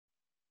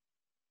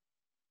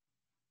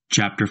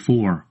Chapter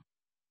 4.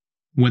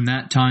 When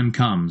that time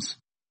comes,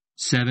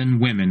 7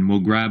 women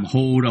will grab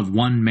hold of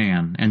one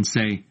man and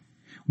say,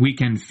 "We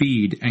can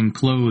feed and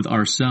clothe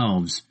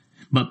ourselves,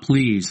 but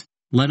please,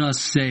 let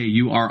us say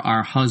you are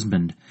our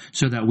husband,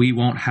 so that we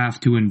won't have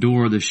to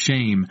endure the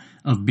shame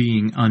of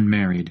being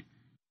unmarried."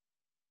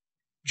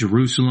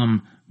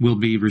 Jerusalem will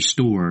be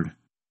restored.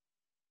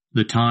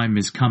 The time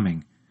is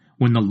coming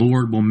when the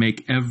Lord will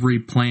make every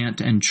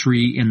plant and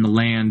tree in the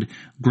land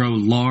grow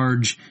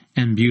large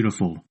and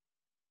beautiful.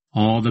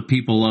 All the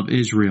people of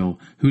Israel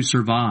who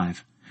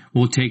survive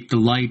will take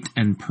delight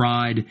and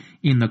pride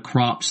in the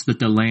crops that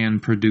the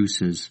land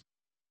produces.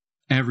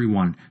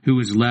 Everyone who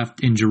is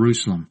left in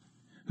Jerusalem,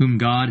 whom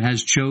God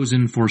has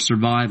chosen for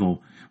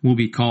survival, will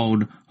be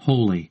called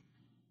holy.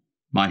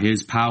 By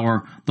his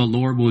power, the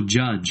Lord will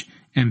judge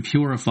and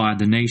purify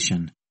the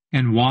nation,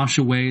 and wash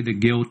away the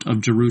guilt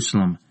of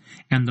Jerusalem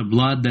and the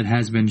blood that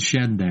has been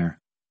shed there.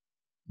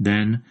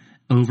 Then,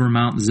 over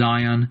Mount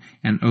Zion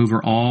and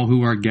over all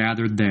who are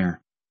gathered there,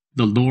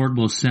 the Lord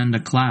will send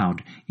a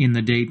cloud in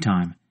the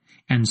daytime,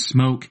 and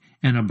smoke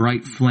and a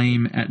bright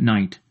flame at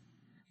night.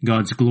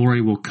 God's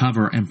glory will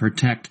cover and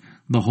protect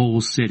the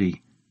whole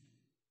city.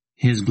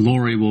 His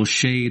glory will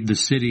shade the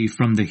city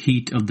from the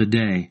heat of the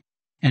day,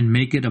 and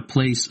make it a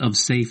place of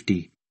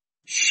safety,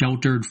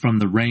 sheltered from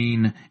the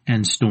rain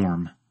and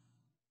storm.